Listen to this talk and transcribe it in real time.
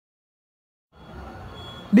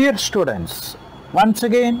Dear students, once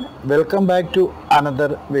again welcome back to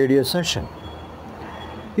another video session.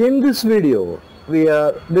 In this video, we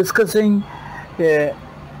are discussing a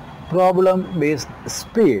problem-based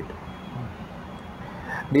speed.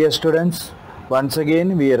 Dear students, once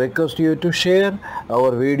again we request you to share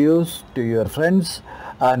our videos to your friends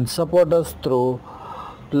and support us through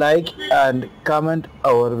like and comment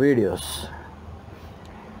our videos.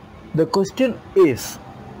 The question is,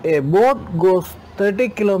 a boat goes 30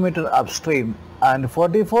 km upstream and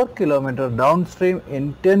 44 km downstream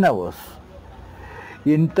in 10 hours.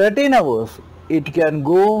 In 13 hours, it can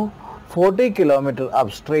go 40 km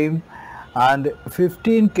upstream and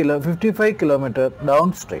 55 km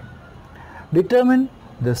downstream. Determine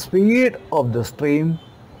the speed of the stream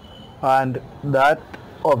and that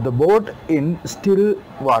of the boat in still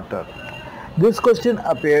water. This question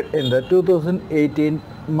appeared in the 2018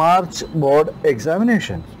 March board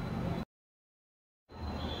examinations.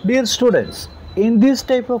 Dear students, in this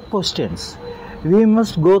type of questions, we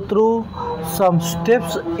must go through some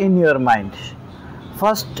steps in your mind.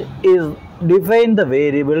 First is define the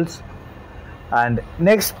variables, and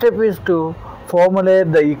next step is to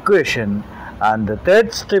formulate the equation, and the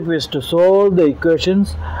third step is to solve the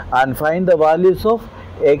equations and find the values of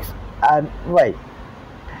x and y.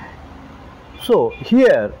 So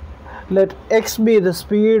here let x be the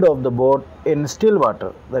speed of the boat in still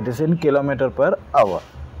water, that is in km per hour,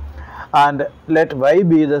 and let y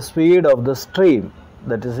be the speed of the stream,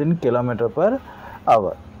 that is in km per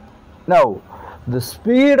hour. Now the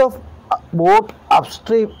speed of boat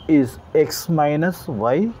upstream is x minus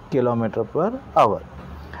y km per hour,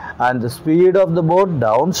 and the speed of the boat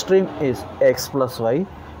downstream is x plus y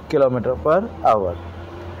km per hour.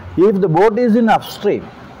 If the boat is in upstream,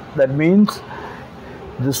 that means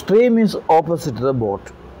the stream is opposite to the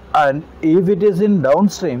boat, and if it is in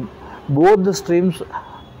downstream, both the stream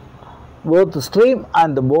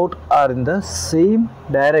and the boat are in the same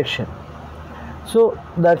direction. So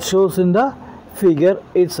that shows in the figure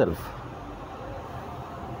itself.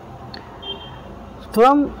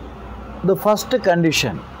 From the first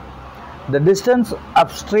condition, the distance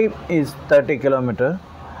upstream is 30 km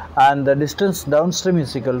and the distance downstream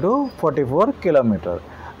is equal to 44 km,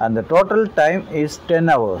 and the total time is 10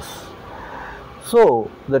 hours. So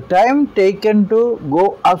the time taken to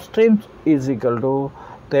go upstream is equal to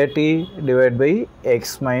 30 divided by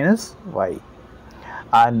x minus y,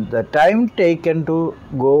 and the time taken to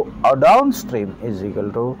go downstream is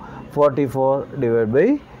equal to 44 divided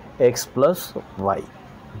by x plus y.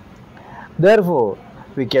 Therefore,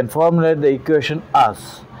 we can formulate the equation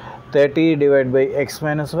as 30 divided by x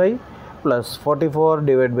minus y plus 44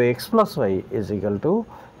 divided by x plus y is equal to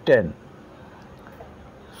 10.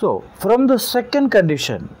 So, from the second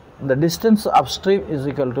condition, the distance upstream is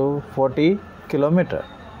equal to 40 km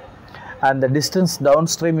and the distance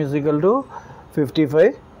downstream is equal to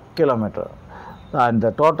 55 km, and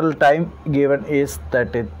the total time given is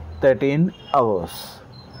 13 hours.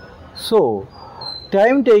 So,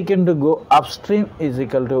 time taken to go upstream is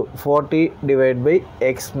equal to 40 divided by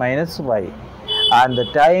x minus y, and the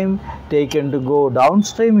time taken to go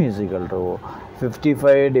downstream is equal to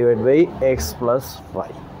 55 divided by x plus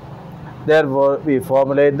y. Therefore, we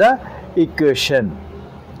formulate the equation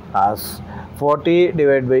as 40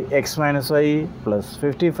 divided by x minus y plus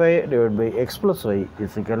 55 divided by x plus y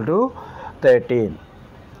is equal to 13.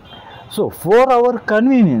 So, for our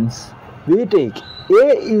convenience, we take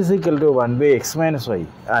a is equal to 1 by x minus y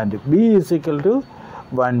and b is equal to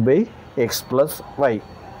 1 by x plus y.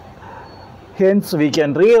 Hence, we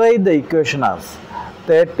can rewrite the equation as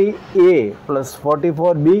 30a plus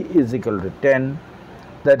 44b is equal to 10,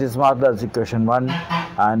 that is marked as equation 1,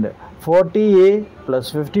 and 40a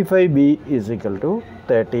plus 55b is equal to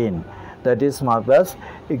 13, that is marked as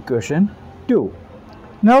equation 2.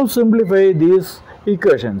 Now simplify these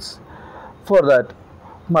equations. For that,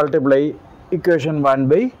 multiply equation 1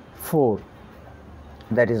 by 4,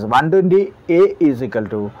 that is 120a is equal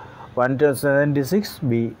to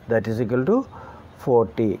 176b, that is equal to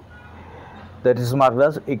 40, that is marked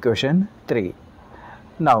as equation 3.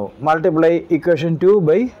 Now multiply equation 2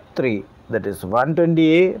 by 3, that is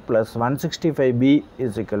 120a plus 165b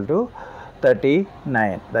is equal to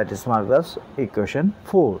 39, that is marked as equation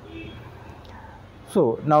 4.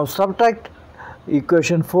 So now subtract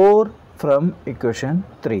equation 4 from equation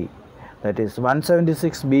 3, that is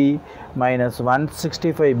 176b minus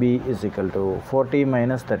 165b is equal to 40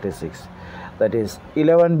 minus 36, that is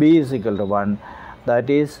 11b is equal to 1, that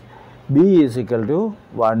is b is equal to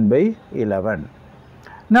 1 by 11.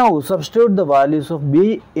 Now substitute the values of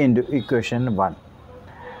b into equation 1.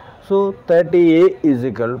 So 30a is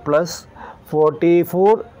equal plus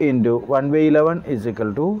 44 into 1 by 11 is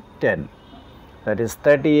equal to 10. That is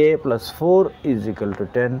 30a plus 4 is equal to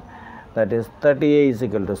 10. That is 30a is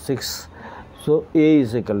equal to 6. So a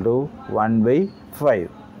is equal to 1 by 5.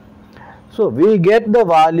 So we get the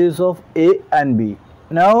values of a and b.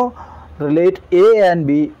 Now relate a and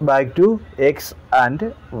b back to x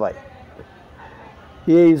and y.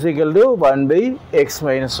 A is equal to 1 by x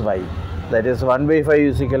minus y. That is 1 by 5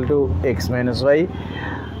 is equal to x minus y.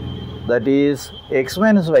 That is x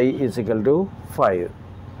minus y is equal to 5.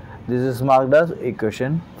 This is marked as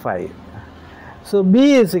equation 5. So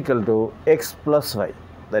b is equal to x plus y.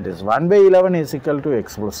 That is 1 by 11 is equal to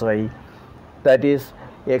x plus y. That is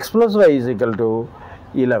x plus y is equal to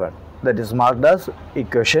 11. That is marked as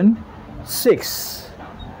equation 6.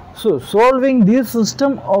 So solving this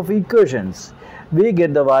system of equations, we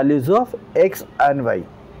get the values of x and y.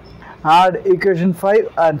 Add equation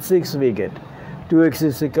 5 and 6, we get 2x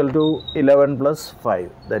is equal to 11 plus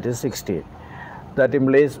 5, that is 16. That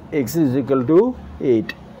implies x is equal to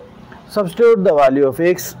 8. Substitute the value of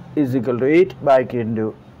x is equal to 8 back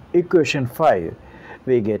into equation 5.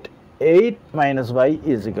 We get 8 minus y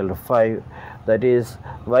is equal to 5. That is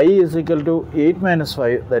y is equal to 8 minus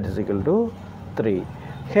 5, that is equal to 3.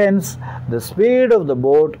 Hence, the speed of the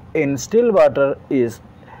boat in still water is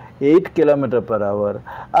 8 km per hour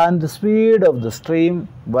and the speed of the stream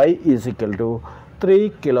y is equal to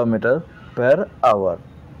 3 km per hour.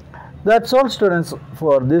 That's all students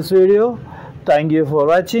for this video. Thank you for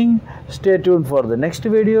watching. Stay tuned for the next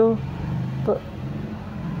video.